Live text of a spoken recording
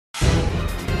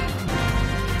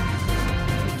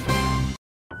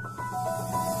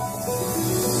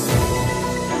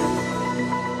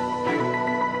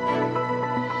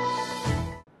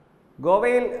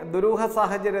ഗോവയിൽ ദുരൂഹ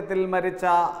സാഹചര്യത്തിൽ മരിച്ച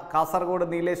കാസർഗോഡ്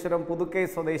നീലേശ്വരം പുതുക്കൈ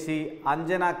സ്വദേശി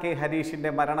അഞ്ജന കെ ഹരീഷിന്റെ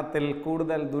മരണത്തിൽ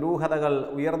കൂടുതൽ ദുരൂഹതകൾ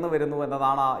ഉയർന്നു വരുന്നു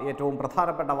എന്നതാണ് ഏറ്റവും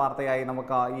പ്രധാനപ്പെട്ട വാർത്തയായി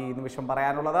നമുക്ക് ഈ നിമിഷം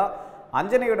പറയാനുള്ളത്.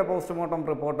 അഞ്ജനയുടെ പോസ്റ്റ്മോർട്ടം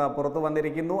റിപ്പോർട്ട് പുറത്തു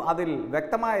വന്നിരിക്കുന്നു. അതിൽ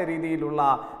വ്യക്തമായ രീതിയിലുള്ള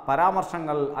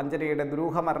പരാമർശങ്ങൾ അഞ്ജനയുടെ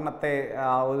ദുരൂഹ മരണത്തെ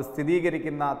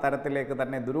സ്ഥിരീകരിക്കുന്ന തരത്തിലേക്ക്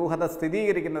തന്നെ, ദുരൂഹത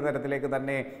സ്ഥിരീകരിക്കുന്ന തരത്തിലേക്ക്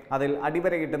തന്നെ അതിൽ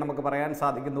അടിവരയിട്ട് നമുക്ക് പറയാൻ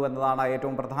സാധിക്കുന്നു എന്നതാണ്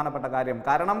ഏറ്റവും പ്രധാനപ്പെട്ട കാര്യം.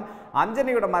 കാരണം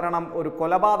അഞ്ജനയുടെ മരണം ഒരു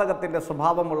കൊലപാതകത്തിൻ്റെ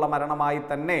സ്വഭാവമുള്ള മരണമായി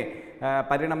തന്നെ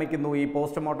പരിണമിക്കുന്നു ഈ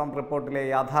പോസ്റ്റ്മോർട്ടം റിപ്പോർട്ടിലെ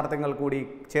യാഥാർത്ഥ്യങ്ങൾ കൂടി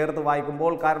ചേർത്ത്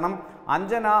വായിക്കുമ്പോൾ. കാരണം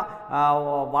അഞ്ജന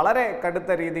വളരെ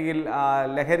കടുത്ത രീതിയിൽ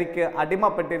ലഹരിക്ക്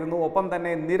അടിമപ്പെട്ടിരുന്നു. ഒപ്പം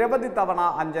തന്നെ നിരവധി തവണ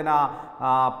അഞ്ജന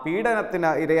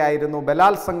പീഡനത്തിന് ഇരയായിരുന്നു,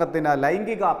 ബലാത്സംഗത്തിന്,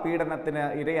 ലൈംഗിക പീഡനത്തിന്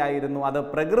ഇരയായിരുന്നു. അത്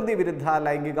പ്രകൃതി വിരുദ്ധ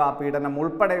ലൈംഗിക പീഡനം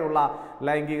ഉൾപ്പെടെയുള്ള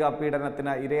ലൈംഗിക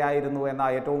പീഡനത്തിന് ഇരയായിരുന്നു എന്ന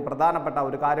ഏറ്റവും പ്രധാനപ്പെട്ട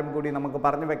ഒരു കാര്യം കൂടി നമുക്ക്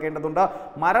പറഞ്ഞു വെക്കേണ്ടതുണ്ട്.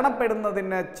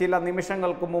 മരണപ്പെടുന്നതിന് ചില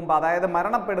നിമിഷങ്ങൾക്ക് മുമ്പ്, അതായത്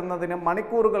മരണപ്പെടുന്നതിന്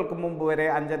മണിക്കൂറുകൾക്ക് മുമ്പ് വരെ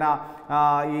അഞ്ജന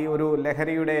ഈ ഒരു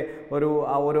ലഹരിയുടെ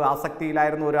ഒരു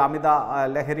ആസക്തിയിലായിരുന്നു, ഒരു അമിത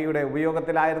ലഹരിയുടെ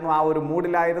ഉപയോഗത്തിലായിരുന്നു, ആ ഒരു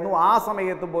മൂഡിലായിരുന്നു. ആ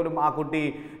സമയത്ത് പോലും ആ കുട്ടി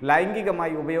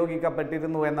ലൈംഗികമായി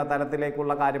ഉപയോഗിക്കപ്പെട്ടിരുന്നു എന്ന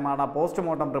തരത്തിലേക്കുള്ള കാര്യമാണ്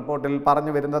പോസ്റ്റ്മോർട്ടം റിപ്പോർട്ടിൽ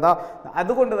പറഞ്ഞു വരുന്നത്.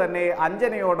 അതുകൊണ്ട് തന്നെ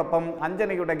അഞ്ജനയോടൊപ്പം,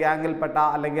 അഞ്ജനയുടെ ഗ്യാങ്ങിൽപ്പെട്ട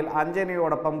അല്ലെങ്കിൽ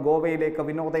അഞ്ജനയോടൊപ്പം ഗോവയിലേക്ക്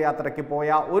വിനോദയാത്രയ്ക്ക്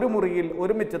പോയ, ഒരു മുറിയിൽ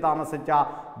ഒരുമിച്ച് താമസിച്ച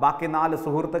ബാക്കി 4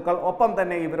 സുഹൃത്തുക്കൾ, ഒപ്പം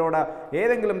തന്നെ ഇവരോട്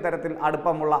ഏതെങ്കിലും തരത്തിൽ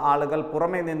അടുപ്പമുള്ള ആളുകൾ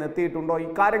പുറമേ നിന്ന് എത്തിയിട്ടുണ്ടോ,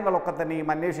 ഇക്കാര്യങ്ങളൊക്കെ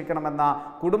തന്നെയും അന്വേഷിക്കണമെന്ന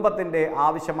കുടുംബത്തിൻ്റെ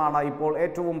ആവശ്യമാണ് ഇപ്പോൾ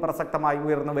ഏറ്റവും പ്രസക്തമായി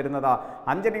ഉയർന്നു വരുന്നത്.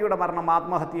 അഞ്ജനയുടെ മരണം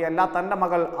ആത്മഹത്യയല്ല, തൻ്റെ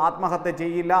മകൾ ആത്മഹത്യ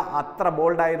ചെയ്യില്ല, അത്ര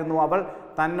ബോൾഡായിരുന്നു അവൾ.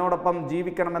 തന്നോടൊപ്പം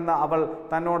ജീവിക്കണമെന്ന് അവൾ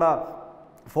തന്നോട്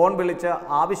ഫോൺ വിളിച്ച്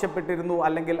ആവശ്യപ്പെട്ടിരുന്നു,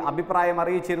 അല്ലെങ്കിൽ അഭിപ്രായം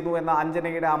അറിയിച്ചിരുന്നു എന്ന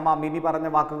അഞ്ജനയുടെ അമ്മ മിനി പറഞ്ഞ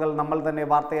വാക്കുകൾ നമ്മൾ തന്നെ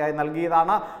വാർത്തയായി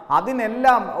നൽകിയതാണ്.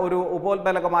 അതിനെല്ലാം ഒരു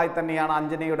ഉപോത്ബലകമായി തന്നെയാണ്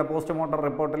അഞ്ജനയുടെ പോസ്റ്റ്മോർട്ടം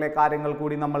റിപ്പോർട്ടിലെ കാര്യങ്ങൾ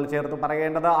കൂടി നമ്മൾ ചേർത്ത്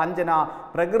പറയേണ്ടത്. അഞ്ജന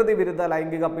പ്രകൃതി വിരുദ്ധ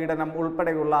ലൈംഗിക പീഡനം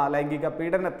ഉൾപ്പെടെയുള്ള ലൈംഗിക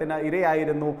പീഡനത്തിന്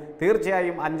ഇരയായിരുന്നു.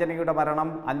 തീർച്ചയായും അഞ്ജനയുടെ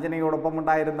മരണം അഞ്ജനയോടൊപ്പം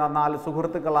ഉണ്ടായിരുന്ന 4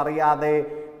 സുഹൃത്തുക്കൾ അറിയാതെ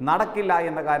നടക്കില്ല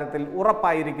എന്ന കാര്യത്തിൽ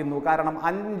ഉറപ്പായിരിക്കുന്നു. കാരണം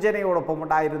അഞ്ജനയോടൊപ്പം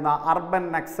ഉണ്ടായിരുന്ന അർബൻ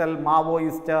നക്സൽ,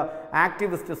 മാവോയിസ്റ്റ്,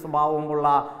 ആക്ടിവിസ്റ്റ് സ്വഭാവമുള്ള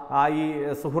ഈ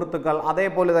സുഹൃത്തുക്കൾ,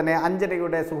 അതേപോലെ തന്നെ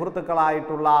അഞ്ജനയുടെ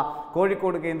സുഹൃത്തുക്കളായിട്ടുള്ള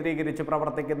കോഴിക്കോട് കേന്ദ്രീകരിച്ച്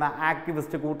പ്രവർത്തിക്കുന്ന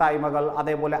ആക്ടിവിസ്റ്റ് കൂട്ടായ്മകൾ,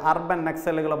 അതേപോലെ അർബൻ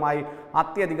നക്സലുകളുമായി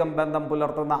അത്യധികം ബന്ധം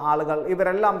പുലർത്തുന്ന ആളുകൾ,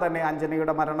 ഇവരെല്ലാം തന്നെ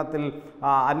അഞ്ജനയുടെ മരണത്തിൽ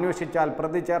അന്വേഷിച്ചാൽ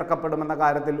പ്രതി ചേർക്കപ്പെടുമെന്ന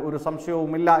കാര്യത്തിൽ ഒരു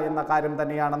സംശയവുമില്ല എന്ന കാര്യം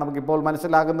തന്നെയാണ് നമുക്കിപ്പോൾ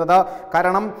മനസ്സിലാകുന്നത്.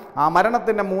 കാരണം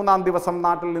മരണത്തിൻ്റെ 3-ാം ദിവസം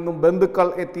നാട്ടിൽ നിന്നും ബന്ധുക്കൾ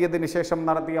എത്തിയതിനു ശേഷം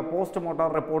നടത്തിയ പോസ്റ്റ്മോർട്ടം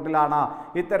റിപ്പോർട്ടിലാണ്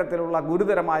ഇത്തരത്തിലുള്ള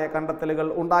ഗുരുതരമായ കണ്ടെത്തലുകൾ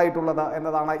ഉണ്ടായിട്ടുള്ളത്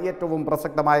എന്നതാണ് ഏറ്റവും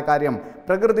പ്രസക്തമായ കാര്യം.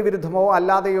 പ്രകൃതി വിരുദ്ധമോ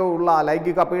അല്ലാതെയോ ഉള്ള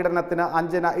ലൈംഗിക പീഡനത്തിന്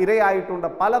അഞ്ജന ഇരയായിട്ടുണ്ട്,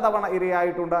 പലതവണ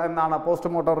ഇരയായിട്ടുണ്ട് എന്നാണ്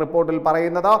പോസ്റ്റ്മോർട്ടം റിപ്പോർട്ടിൽ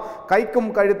പറയുന്നത്. കൈക്കും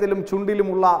കഴുത്തിലും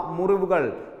ചുണ്ടിലുമുള്ള മുറിവുകൾ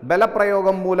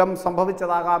ബലപ്രയോഗം മൂലം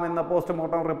സംഭവിച്ചതാകാമെന്ന്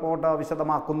പോസ്റ്റ്മോർട്ടം റിപ്പോർട്ട്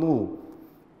വിശദമാക്കുന്നു.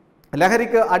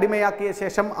 ലഹരിക്ക് അടിമയാക്കിയ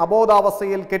ശേഷം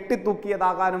അബോധാവസ്ഥയിൽ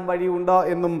കെട്ടിത്തൂക്കിയതാകാനും വഴിയുണ്ട്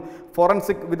എന്നും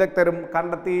ഫോറൻസിക് വിദഗ്ധരും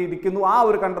കണ്ടെത്തിയിരിക്കുന്നു. ആ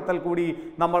ഒരു കണ്ടെത്തൽ കൂടി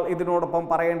നമ്മൾ ഇതിനോടൊപ്പം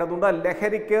പറയേണ്ടതുണ്ട്.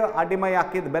 ലഹരിക്ക്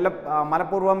അടിമയാക്കിയത്,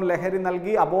 മനഃപൂർവ്വം ലഹരി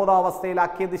നൽകി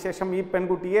അബോധാവസ്ഥയിലാക്കിയത് ശേഷം ഈ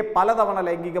പെൺകുട്ടിയെ പലതവണ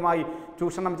ലൈംഗികമായി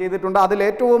ചൂഷണം ചെയ്തിട്ടുണ്ട്.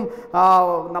 അതിലേറ്റവും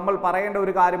നമ്മൾ പറയേണ്ട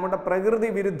ഒരു കാര്യമുണ്ട്.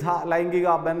 പ്രകൃതി വിരുദ്ധ ലൈംഗിക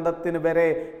ബന്ധത്തിന് വരെ,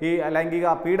 ഈ ലൈംഗിക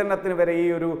പീഡനത്തിന് വരെ ഈ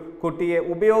ഒരു കുട്ടിയെ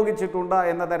ഉപയോഗിച്ചിട്ടുണ്ട്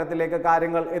എന്ന തരത്തിലേക്ക്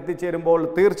കാര്യങ്ങൾ എത്തിച്ചേരുമ്പോൾ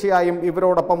തീർച്ചയായും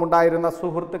ഇവരോടൊപ്പം ഉണ്ടായിരുന്ന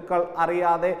സുഹൃത്തുക്കൾ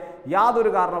അറിയാതെ യാതൊരു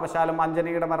കാരണവശാലും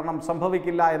അഞ്ജനയുടെ മരണം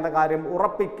സംഭവിക്കില്ല എന്ന കാര്യം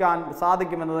ഉറപ്പിക്കാൻ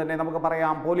സാധിക്കുമെന്ന് തന്നെ നമുക്ക്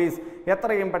പറയാം. പോലീസ്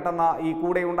എത്രയും പെട്ടെന്ന് ഈ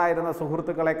കൂടെ ഉണ്ടായിരുന്ന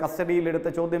സുഹൃത്തുക്കളെ കസ്റ്റഡിയിലെടുത്ത്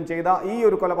ചോദ്യം ചെയ്ത ഈ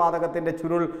ഒരു കൊലപാതകത്തിൻ്റെ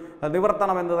ചുരുൾ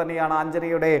നിവർത്തണമെന്ന് തന്നെയാണ്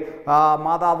അഞ്ജനയുടെ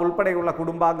മാതാവ് ഉൾപ്പെടെയുള്ള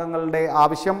കുടുംബാംഗങ്ങളുടെ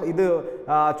ആവശ്യം. ഇത്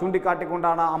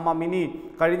ചൂണ്ടിക്കാട്ടിക്കൊണ്ടാണ് അമ്മ മിനി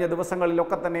കഴിഞ്ഞ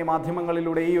ദിവസങ്ങളിലൊക്കെ തന്നെ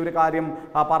മാധ്യമങ്ങളിലൂടെ ഈ ഒരു കാര്യം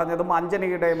പറഞ്ഞതും.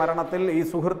 അഞ്ജനയുടെ മരണത്തിൽ ഈ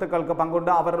സുഹൃത്തുക്കൾക്ക്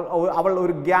പങ്കുണ്ട്, അവൾ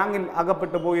ഒരു ഗ്യാങ്ങിൽ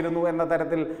അകപ്പെട്ടു പോയിരുന്നു എന്ന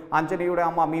തരത്തിൽ അഞ്ജനയുടെ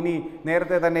അമ്മ മിനി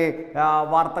നേരത്തെ തന്നെ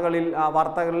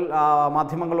വാർത്തകൾ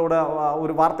മാധ്യമങ്ങളോട്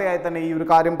ഒരു വാർത്തയായി തന്നെ ഈ ഒരു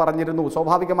കാര്യം പറഞ്ഞിരുന്നു.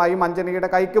 സ്വാഭാവികമായും അഞ്ജനയുടെ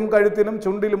കൈക്കും കഴുത്തിനും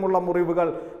ചുണ്ടിലുമുള്ള മുറിവുകൾ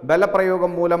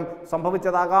ബലപ്രയോഗം മൂലം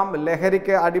സംഭവിച്ചതാകാം.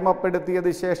 ലഹരിക്ക്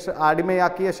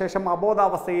അടിമയാക്കിയ ശേഷം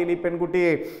അബോധാവസ്ഥയിൽ ഈ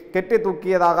പെൺകുട്ടിയെ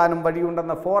കെട്ടിത്തൂക്കിയതാകാനും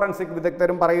വഴിയുണ്ടെന്ന് ഫോറൻസിക്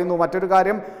വിദഗ്ധരും പറയുന്നു. മറ്റൊരു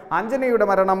കാര്യം, അഞ്ജനയുടെ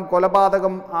മരണം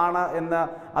കൊലപാതകം ആണ് എന്ന്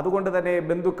അതുകൊണ്ട് തന്നെ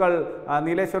ബന്ധുക്കൾ,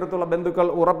 നീലേശ്വരത്തുള്ള ബന്ധുക്കൾ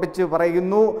ഉറപ്പിച്ച്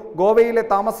പറയുന്നു. ഗോവയിലെ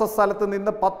താമസ സ്ഥലത്ത്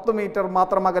നിന്ന് 10 മീറ്റർ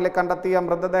മാത്രം അകലെ കണ്ടെത്തിയ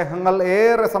മൃതദേഹങ്ങൾ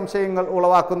ഏറെ സംശയങ്ങൾ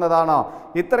ഉളവാക്കുന്നതാണ്.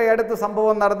 ഇത്രയടുത്ത്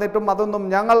സംഭവം നടന്നിട്ടും അതൊന്നും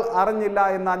ഞങ്ങൾ അറിഞ്ഞില്ല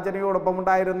എന്ന അഞ്ജനയോടൊപ്പം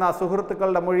ഉണ്ടായിരുന്ന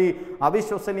സുഹൃത്തുക്കളുടെ മൊഴി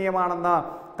അവിശ്വസനീയമാണെന്ന്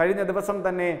കഴിഞ്ഞ ദിവസം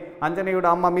തന്നെ അഞ്ജനയുടെ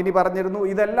അമ്മ മിനി പറഞ്ഞിരുന്നു.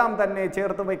 ഇതെല്ലാം തന്നെ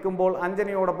ചേർത്ത് വയ്ക്കുമ്പോൾ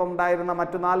അഞ്ജനയോടൊപ്പം ഉണ്ടായിരുന്ന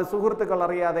മറ്റു 4 സുഹൃത്തുക്കൾ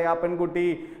അറിയാതെ ആ പെൺകുട്ടി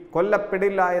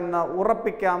കൊല്ലപ്പെടില്ല എന്ന്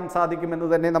ഉറപ്പിക്കാൻ സാധിക്കുമെന്ന്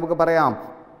തന്നെ നമുക്ക് പറയാം.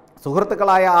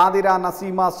 സുഹൃത്തുക്കളായ ആതിര,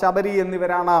 നസീമ, ശബരി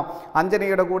എന്നിവരാണ്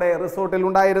അഞ്ജനയുടെ കൂടെ റിസോർട്ടിൽ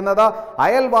ഉണ്ടായിരുന്നത്.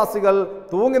 അയൽവാസികൾ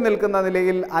തൂങ്ങി നിൽക്കുന്ന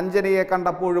നിലയിൽ അഞ്ജനയെ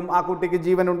കണ്ടപ്പോഴും ആ കുട്ടിക്ക്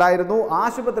ജീവൻ ഉണ്ടായിരുന്നു.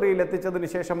 ആശുപത്രിയിൽ എത്തിച്ചതിന്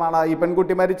ശേഷമാണ് ഈ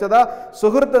പെൺകുട്ടി മരിച്ചത്.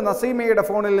 സുഹൃത്ത് നസീമയുടെ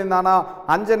ഫോണിൽ നിന്നാണ്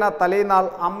അഞ്ജന തലേനാൾ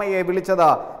അമ്മയെ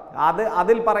വിളിച്ചത്.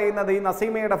 അതിൽ പറയുന്നത് ഈ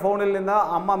നസീമയുടെ ഫോണിൽ നിന്ന്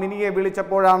അമ്മ മിനിയെ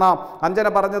വിളിച്ചപ്പോഴാണ് അഞ്ജന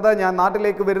പറഞ്ഞത്, ഞാൻ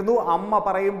നാട്ടിലേക്ക് വരുന്നു, അമ്മ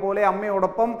പറയും പോലെ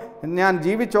അമ്മയോടൊപ്പം ഞാൻ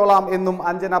ജീവിച്ചോളാം എന്നും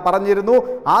അഞ്ജന പറഞ്ഞിരുന്നു.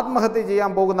 ആത്മഹത്യ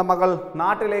ചെയ്യാൻ പോകുന്ന മകൾ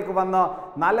നാട്ടിലേക്ക് വന്ന്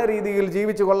നല്ല രീതിയിൽ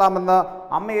ജീവിച്ചു കൊള്ളാമെന്ന്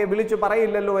അമ്മയെ വിളിച്ചു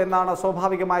പറയില്ലല്ലോ എന്നാണ്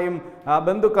സ്വാഭാവികമായും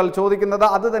ബന്ധുക്കൾ ചോദിക്കുന്നത്.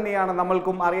 അത് തന്നെയാണ്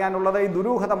നമ്മൾക്കും അറിയാനുള്ളത്. ഈ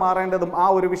ദുരൂഹത മാറേണ്ടതും ആ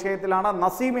ഒരു വിഷയത്തിലാണ്.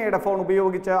 നസീമയുടെ ഫോൺ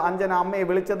ഉപയോഗിച്ച് അഞ്ജന അമ്മയെ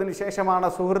വിളിച്ചതിന് ശേഷമാണ്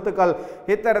സുഹൃത്തുക്കൾ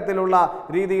ഇത്തരത്തിലുള്ള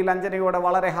രീതിയിൽ അഞ്ജനയോട്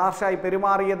വളരെ ഹാർഷായി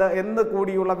പെരുമാറിയത് എന്ന്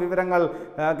കൂടിയുള്ള വിവരങ്ങൾ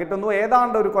കിട്ടുന്നു.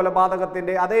 ഏതാണ്ട് ഒരു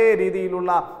കൊലപാതകത്തിൻ്റെ അതേ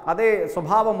രീതിയിലുള്ള അതേ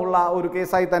സ്വഭാവമുള്ള ഒരു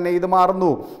കേസായി തന്നെ ഇത്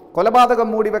മാറുന്നു. കൊലപാതകം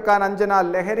മൂടിവെക്കാൻ അഞ്ജന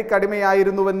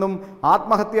ലഹരിക്കടിമയായിരുന്നുവെന്നും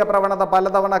ആത്മഹത്യാ പ്രവണത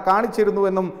പലതവണ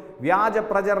കാണിച്ചിരുന്നുവെന്നും വ്യാജ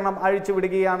പ്രചരണം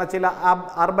അഴിച്ചുവിടുകയാണ് ചില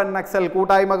അർബൻ നക്സൽ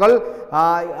കൂട്ടായ്മകൾ.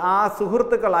 ആ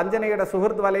സുഹൃത്തുക്കൾ, അഞ്ജനയുടെ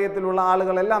സുഹൃത്ത് വലയത്തിലുള്ള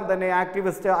ആളുകളെല്ലാം തന്നെ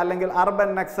ആക്ടിവിസ്റ്റ് അല്ലെങ്കിൽ അർബൻ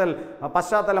നക്സൽ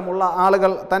പശ്ചാത്തലമുള്ള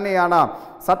ആളുകൾ തന്നെയാണ്.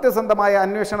 സത്യസന്ധമായ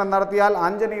അന്വേഷണം നടത്തിയാൽ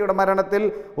അഞ്ജനയുടെ മരണത്തിൽ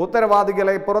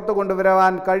ഉത്തരവാദികളെ പുറത്തു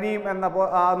കൊണ്ടുവരാൻ കഴിയും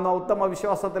എന്ന ഉത്തമ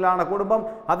വിശ്വാസത്തിലാണ് കുടുംബം.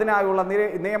 അതിനായുള്ള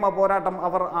നിയമ പോരാട്ടം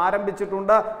അവർ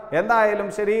ആരംഭിച്ചിട്ടുണ്ട്. എന്തായാലും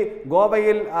ശരി,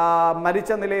 ഗോവയിൽ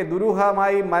മരിച്ച നിലയിൽ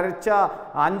ദുരൂഹമായി മരിച്ച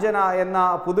അഞ്ജന എന്ന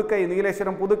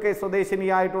നീലേശ്വരം പുതുക്കൈ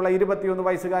സ്വദേശിനിയായിട്ടുള്ള 21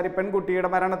 വയസ്സുകാരി പെൺകുട്ടിയുടെ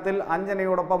മരണത്തിൽ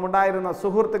അഞ്ജനയോടൊപ്പം ഉണ്ടായിരുന്ന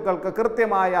സുഹൃത്തുക്കൾക്ക്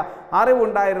കൃത്യമായ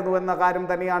അറിവുണ്ടായിരുന്നു എന്ന കാര്യം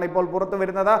തന്നെയാണ് ഇപ്പോൾ പുറത്തു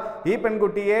വരുന്നത്. ഈ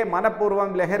പെൺകുട്ടിയെ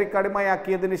മനഃപൂർവ്വം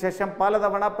ലഹരിക്കടിമയാക്കിയതിനു ശേഷം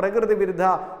പലതവണ പ്രകൃതി വിരുദ്ധ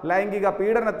ലൈംഗിക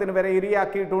പീഡനത്തിന് വരെ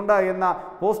ഇരയാക്കിയിട്ടുണ്ട് എന്ന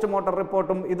പോസ്റ്റ്മോർട്ടം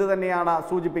റിപ്പോർട്ടും ഇത് തന്നെയാണ്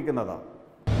സൂചിപ്പിക്കുന്നത്.